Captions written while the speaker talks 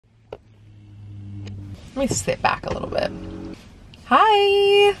Let me sit back a little bit.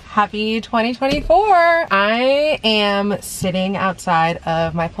 Hi, happy 2024. I am sitting outside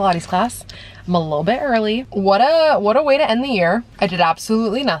of my Pilates class. I'm a little bit early. What a way to end the year. I did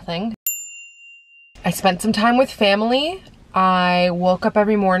absolutely nothing. I spent some time with family. I woke up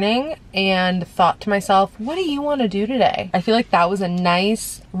every morning and thought to myself, what do you want to do today? I feel like that was a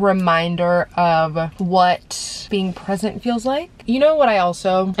nice reminder of what being present feels like. You know what I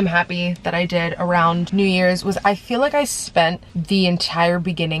also am happy that I did around New Year's was I feel like I spent the entire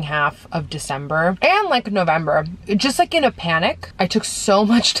beginning half of December and like November just like in a panic. I took so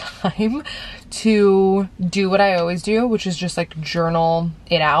much time to do what I always do, which is just like journal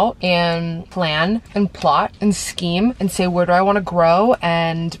it out and plan and plot and scheme and say, where do I want to grow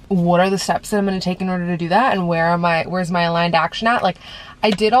and what are the steps that I'm going to take in order to do that, and where's my aligned action at? Like,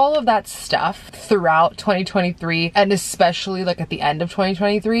 I did all of that stuff throughout 2023 and especially like at the end of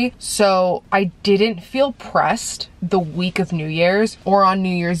 2023. So I didn't feel pressed the week of New Year's or on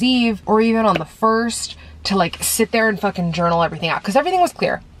New Year's Eve or even on the 1st to like sit there and fucking journal everything out because everything was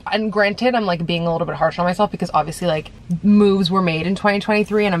clear. And granted, I'm like being a little bit harsh on myself because obviously like moves were made in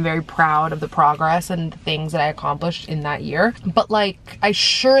 2023 and I'm very proud of the progress and the things that I accomplished in that year. But like I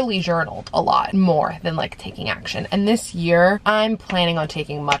surely journaled a lot more than like taking action. And this year I'm planning on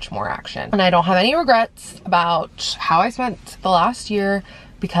taking much more action. And I don't have any regrets about how I spent the last year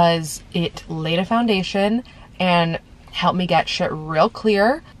because it laid a foundation and help me get shit real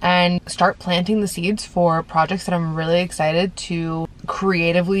clear and start planting the seeds for projects that I'm really excited to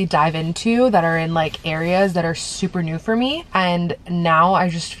creatively dive into that are in like areas that are super new for me. And now I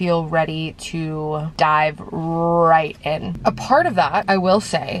just feel ready to dive right in. A part of that, I will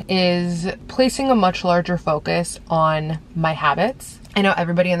say, is placing a much larger focus on my habits. I know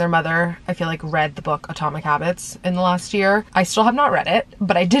everybody and their mother, I feel like, read the book Atomic Habits in the last year. I still have not read it,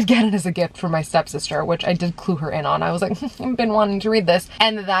 but I did get it as a gift from my stepsister, which I did clue her in on. I was like, I've been wanting to read this.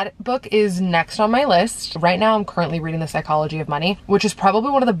 And that book is next on my list. Right now, I'm currently reading The Psychology of Money, which is probably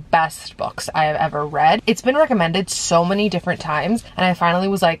one of the best books I have ever read. It's been recommended so many different times, and I finally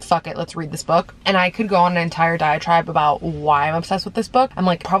was like, fuck it, let's read this book. And I could go on an entire diatribe about why I'm obsessed with this book. I'm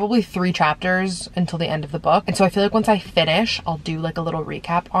like probably 3 chapters until the end of the book. And so I feel like once I finish, I'll do like a little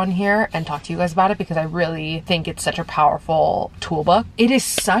recap on here and talk to you guys about it because I really think it's such a powerful tool book. It is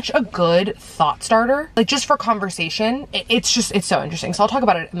such a good thought starter, like just for conversation. It's so interesting. So I'll talk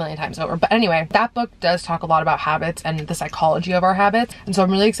about it a million times over. But anyway, that book does talk a lot about habits and the psychology of our habits. And so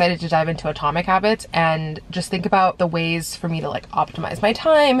I'm really excited to dive into Atomic Habits and just think about the ways for me to like optimize my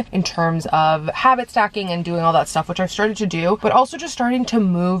time in terms of habit stacking and doing all that stuff, which I've started to do, but also just starting to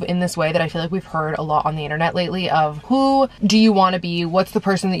move in this way that I feel like we've heard a lot on the internet lately of who do you want to be? What's the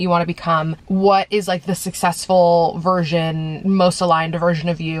person that you want to become? What is like the successful version, most aligned version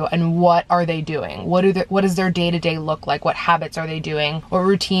of you? And what are they doing? What does their day-to-day look like? What habits are they doing? What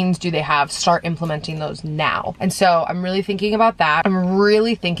routines do they have? Start implementing those now. And so I'm really thinking about that. I'm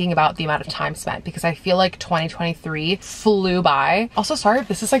really thinking about the amount of time spent because I feel like 2023 flew by. Also, sorry if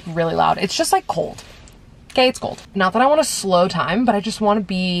this is like really loud. It's just like cold. Okay, it's cold. Not that I want to slow time, but I just want to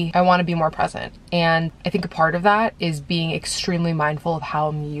be more present. And I think a part of that is being extremely mindful of how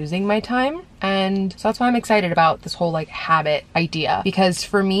I'm using my time. And so that's why I'm excited about this whole like habit idea, because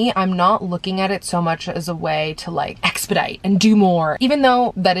for me, I'm not looking at it so much as a way to like expedite and do more, even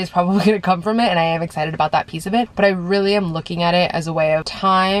though that is probably going to come from it. And I am excited about that piece of it, but I really am looking at it as a way of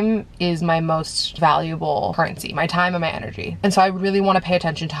time is my most valuable currency, my time and my energy. And so I really want to pay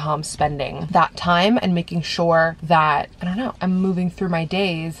attention to how I'm spending that time and making sure that, I don't know, I'm moving through my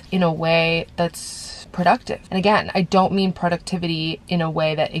days in a way that's productive. And again, I don't mean productivity in a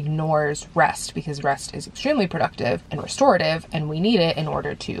way that ignores rest, because rest is extremely productive and restorative and we need it in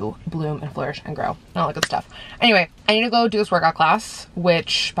order to bloom and flourish and grow and all that good stuff. Anyway, I need to go do this workout class,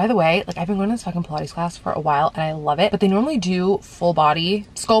 which by the way, like I've been going to this fucking Pilates class for a while and I love it, but they normally do full body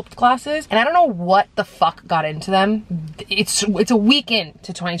sculpt classes and I don't know what the fuck got into them. It's a week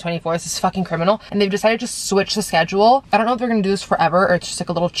into 2024. This is fucking criminal. And they've decided to switch the schedule. I don't know if they're gonna do this forever or it's just like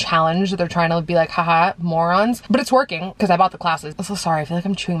a little challenge that they're trying to be like, haha, morons, but it's working because I bought the classes. I'm so sorry. I feel like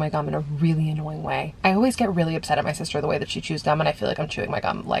I'm chewing my gum in a really annoying way. I always get really upset at my sister the way that she chews gum, and I feel like I'm chewing my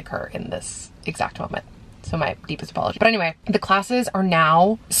gum like her in this exact moment. So my deepest apology. But anyway, the classes are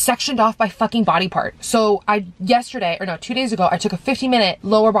now sectioned off by fucking body part. So 2 days ago, I took a 50-minute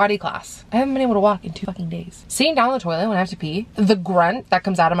lower body class. I haven't been able to walk in 2 fucking days. Sitting down on the toilet when I have to pee, the grunt that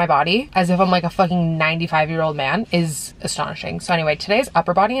comes out of my body as if I'm like a fucking 95-year-old man is astonishing. So anyway, today's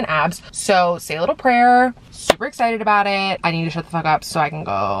upper body and abs. So say a little prayer. Super excited about it. I need to shut the fuck up so I can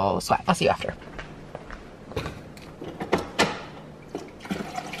go sweat. I'll see you after.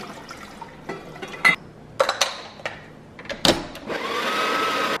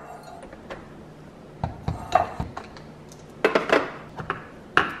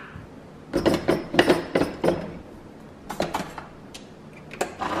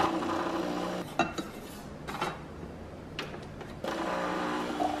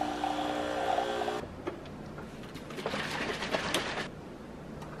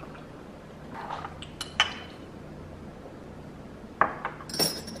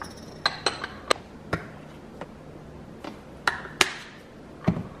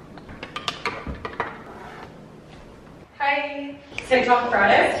 TikTok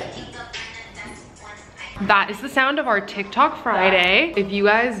Friday. That is the sound of our TikTok Friday. If you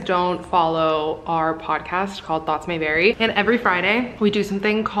guys don't follow our podcast called Thoughts May Vary, and every Friday we do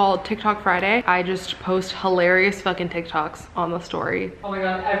something called TikTok Friday. I just post hilarious fucking TikToks on the story. Oh my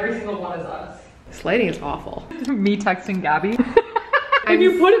God, every single one is us. This lighting is awful. Me texting Gabby. If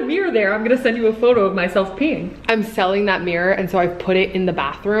you put a mirror there, I'm gonna send you a photo of myself peeing. I'm selling that mirror, and so I put it in the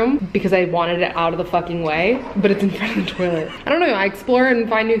bathroom because I wanted it out of the fucking way, but it's in front of the toilet. I don't know, I explore and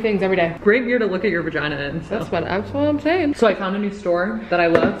find new things every day. Great mirror to look at your vagina in. So. That's what I'm saying. So I found a new store that I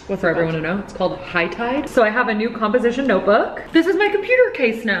love. What's for it everyone to know? It's called High Tide. So I have a new composition notebook. This is my computer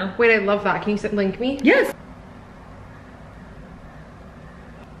case now. Wait, I love that. Can you link me? Yes.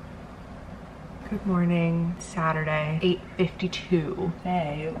 Good morning, Saturday, 8:52.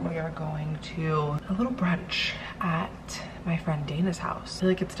 Today we are going to a little brunch at my friend Dana's house. I feel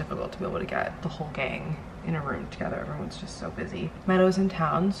like it's difficult to be able to get the whole gang in a room together. Everyone's just so busy. Meadow's in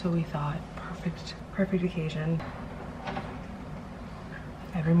town, so we thought perfect occasion.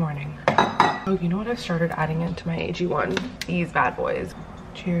 Every morning. Oh, you know what? I've started adding into my AG1? These bad boys.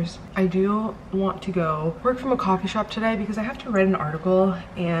 Cheers. I do want to go work from a coffee shop today because I have to write an article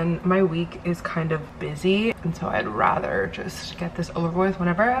and my week is kind of busy, and so I'd rather just get this over with.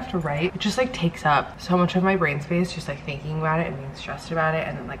 Whenever I have to write, it just like takes up so much of my brain space, just like thinking about it and being stressed about it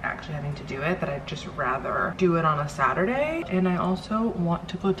and then like actually having to do it, that I'd just rather do it on a Saturday. And I also want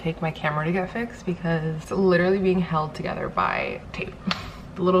to go take my camera to get fixed because it's literally being held together by tape.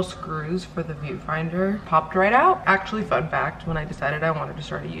 The little screws for the viewfinder popped right out. Actually, fun fact, when I decided I wanted to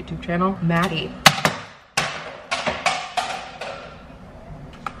start a YouTube channel, Maddie,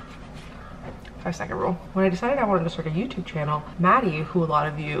 5-second rule. When I decided I wanted to start a YouTube channel, Maddie, who a lot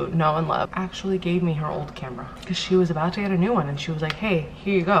of you know and love, actually gave me her old camera because she was about to get a new one, and she was like, hey,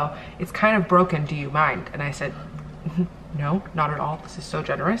 here you go. It's kind of broken, do you mind? And I said, no, not at all. This is so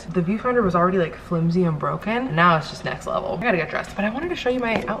generous. The viewfinder was already like flimsy and broken, and now it's just next level. I gotta get dressed, but I wanted to show you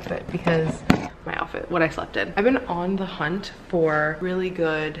my outfit because what I slept in. I've been on the hunt for really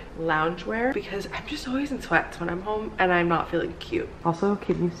good loungewear because I'm just always in sweats when I'm home and I'm not feeling cute. Also,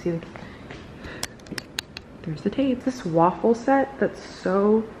 can you see there's the tape. This waffle set that's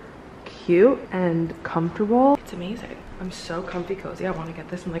so cute and comfortable. It's amazing. I'm so comfy cozy. I want to get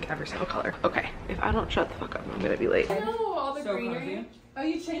this in like every single color. Okay, if I don't shut the fuck up, I'm gonna be late. Oh, all the So greenery. cozy. Oh,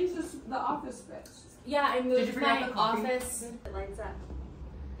 you changed the office space. Yeah, I moved forget my the coffee? office. It lights up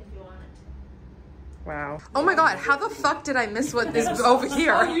if you want it. Wow. Oh my God, how the fuck did I miss what is over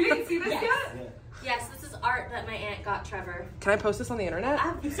here? Oh, you didn't see this Yes. yet? Yes, this is art that my aunt got Trevor. Can I post this on the internet?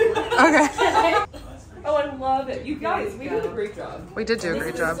 Absolutely. Okay. Oh, I love it. You guys, we did a great job. We did do a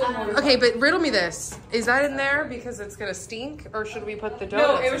great job. Okay, but riddle me this. Is that in there because it's gonna stink, or should we put the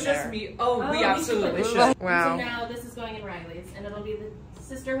donuts No, it was in just there? me. Oh, we Oh, absolutely we should. So Wow. now this is going in Riley's, and it'll be the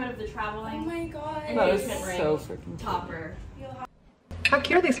Sisterhood of the Traveling. Oh my God. Engagement ring so freaking topper. How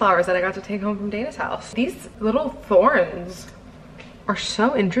cute are these flowers that I got to take home from Dana's house? These little thorns are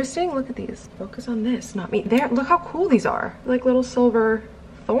so interesting. Look at these. Focus on this, not me. There, look how cool these are. Like little silver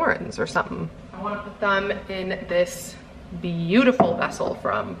thorns or something. I want to put them in this beautiful vessel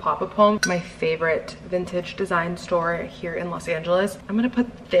from Pop-Up Home, my favorite vintage design store here in Los Angeles. I'm gonna put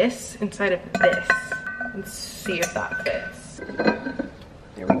this inside of this and see if that fits.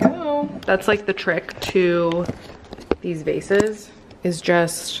 There we go. That's like the trick to these vases, is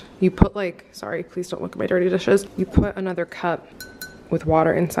just you put like, sorry, please don't look at my dirty dishes. You put another cup with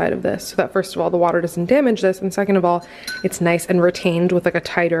water inside of this so that first of all the water doesn't damage this, and second of all it's nice and retained with like a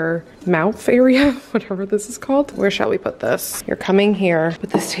tighter mouth area, whatever this is called. Where shall we put this? You're coming here, but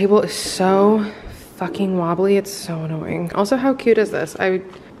this table is so fucking wobbly, it's so annoying. Also, how cute is this? I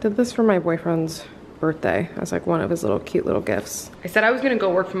did this for my boyfriend's birthday as like one of his little cute little gifts. I said I was gonna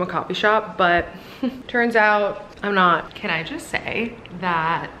go work from a coffee shop, but turns out I'm not. Can I just say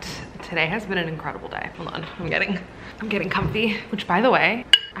that today has been an incredible day. Hold on, I'm getting comfy, which by the way,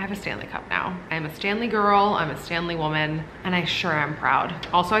 I have a Stanley Cup now. I'm a Stanley girl, I'm a Stanley woman, and I sure am proud.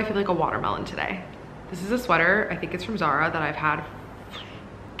 Also, I feel like a watermelon today. This is a sweater, I think it's from Zara, that I've had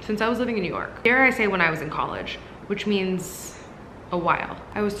since I was living in New York. Dare I say when I was in college, which means a while.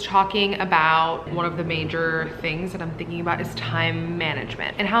 I was talking about one of the major things that I'm thinking about is time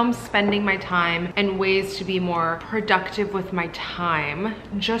management and how I'm spending my time and ways to be more productive with my time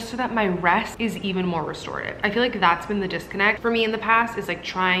just so that my rest is even more restorative. I feel like that's been the disconnect for me in the past, is like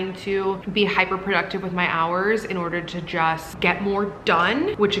trying to be hyper productive with my hours in order to just get more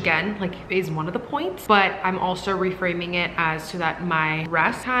done, which again, like is one of the points, but I'm also reframing it as so that my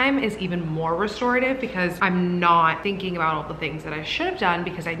rest time is even more restorative because I'm not thinking about all the things that I I should have done,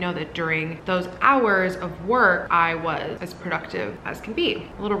 because I know that during those hours of work, I was as productive as can be.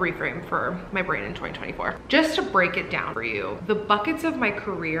 A little reframe for my brain in 2024. Just to break it down for you, the buckets of my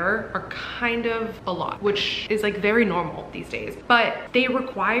career are kind of a lot, which is like very normal these days, but they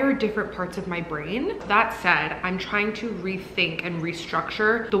require different parts of my brain. That said, I'm trying to rethink and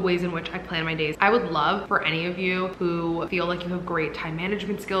restructure the ways in which I plan my days. I would love for any of you who feel like you have great time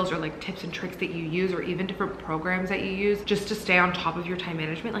management skills, or like tips and tricks that you use, or even different programs that you use just to stay on top of your time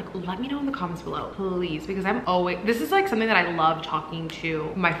management, like let me know in the comments below, please, because this is like something that I love talking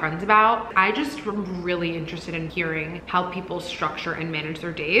to my friends about. I just am really interested in hearing how people structure and manage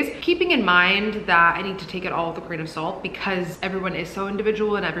their days, keeping in mind that I need to take it all with a grain of salt because everyone is so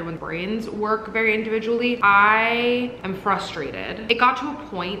individual and everyone's brains work very individually. I am frustrated. It got to a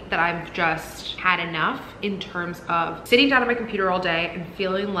point that I've just had enough in terms of sitting down at my computer all day and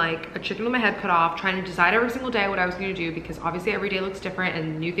feeling like a chicken with my head cut off, trying to decide every single day what I was going to do, because obviously every day looks different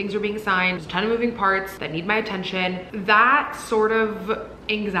and new things are being assigned. There's a ton of moving parts that need my attention. That sort of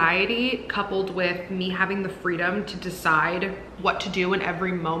anxiety, coupled with me having the freedom to decide what to do in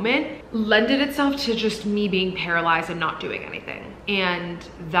every moment, lended itself to just me being paralyzed and not doing anything. And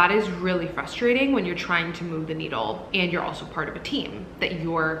that is really frustrating when you're trying to move the needle and you're also part of a team that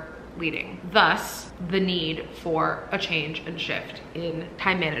you're leading. Thus, the need for a change and shift in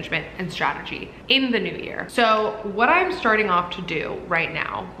time management and strategy in the new year. So what I'm starting off to do right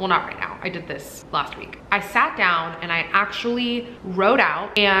now, well, not right now, I did this last week. I sat down and I actually wrote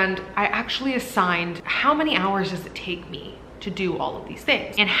out and I actually assigned how many hours does it take me to do all of these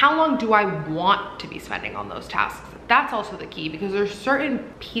things, and how long do I want to be spending on those tasks. That's also the key, because there's certain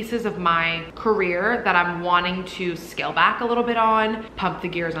pieces of my career that I'm wanting to scale back a little bit on, pump the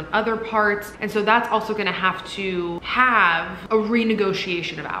gears on other parts. And so that's also gonna have to have a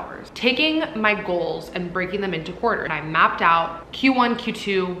renegotiation of hours. Taking my goals and breaking them into quarters. I mapped out Q1,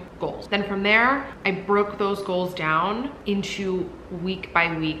 Q2 goals. Then from there, I broke those goals down into week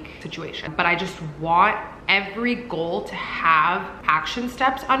by week situation. But I just want every goal to have action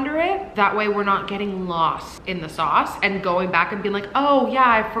steps under it. That way we're not getting lost in the sauce and going back and being like, oh yeah,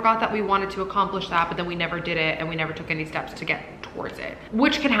 I forgot that we wanted to accomplish that, but then we never did it and we never took any steps to get towards it,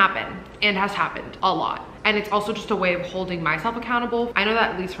 which can happen and has happened a lot. And it's also just a way of holding myself accountable. I know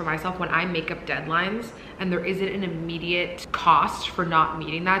that, at least for myself, when I make up deadlines and there isn't an immediate cost for not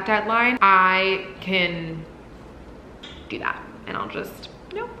meeting that deadline, I can do that. And I'll just,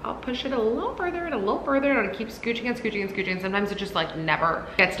 nope, I'll push it a little further and a little further, and I'll keep scooching and scooching and scooching, and sometimes it just like never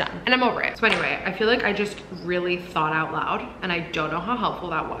gets done, and I'm over it. So anyway, I feel like I just really thought out loud, and I don't know how helpful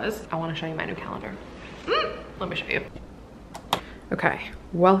that was. I want to show you my new calendar. Let me show you. Okay,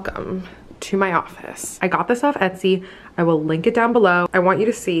 welcome to my office. I got this off Etsy. I will link it down below. I want you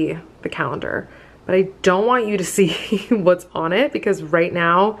to see the calendar, but I don't want you to see what's on it, because right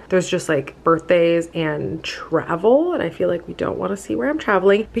now there's just like birthdays and travel, and I feel like we don't want to see where I'm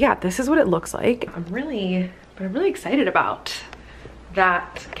traveling. But yeah, this is what it looks like. I'm really excited about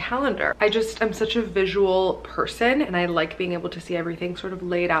that calendar. I'm such a visual person, and I like being able to see everything sort of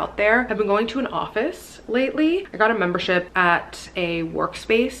laid out there. I've been going to an office lately. I got a membership at a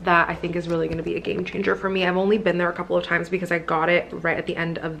workspace that I think is really going to be a game changer for me. I've only been there a couple of times because I got it right at the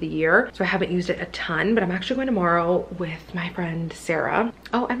end of the year, so I haven't used it a ton, but I'm actually going tomorrow with my friend Sarah.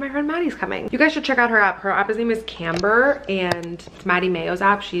 Oh, and my friend Maddie's coming. You guys should check out her app. Her app's name is Camber, and it's Maddie Mayo's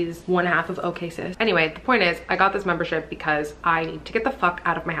app. She's one half of OK Sis. Anyway, the point is, I got this membership because I need to get the fuck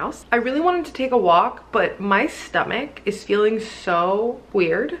out of my house. I really wanted to take a walk, but my stomach is feeling so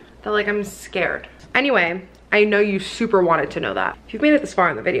weird that like I'm scared. Anyway, I know you super wanted to know that. If you've made it this far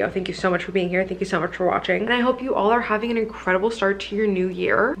in the video, thank you so much for being here. Thank you so much for watching. And I hope you all are having an incredible start to your new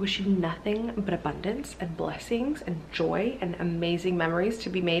year. I wish you nothing but abundance and blessings and joy and amazing memories to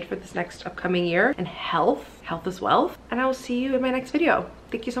be made for this next upcoming year, and health. Health is wealth. And I will see you in my next video.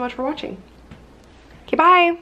 Thank you so much for watching. Okay, bye.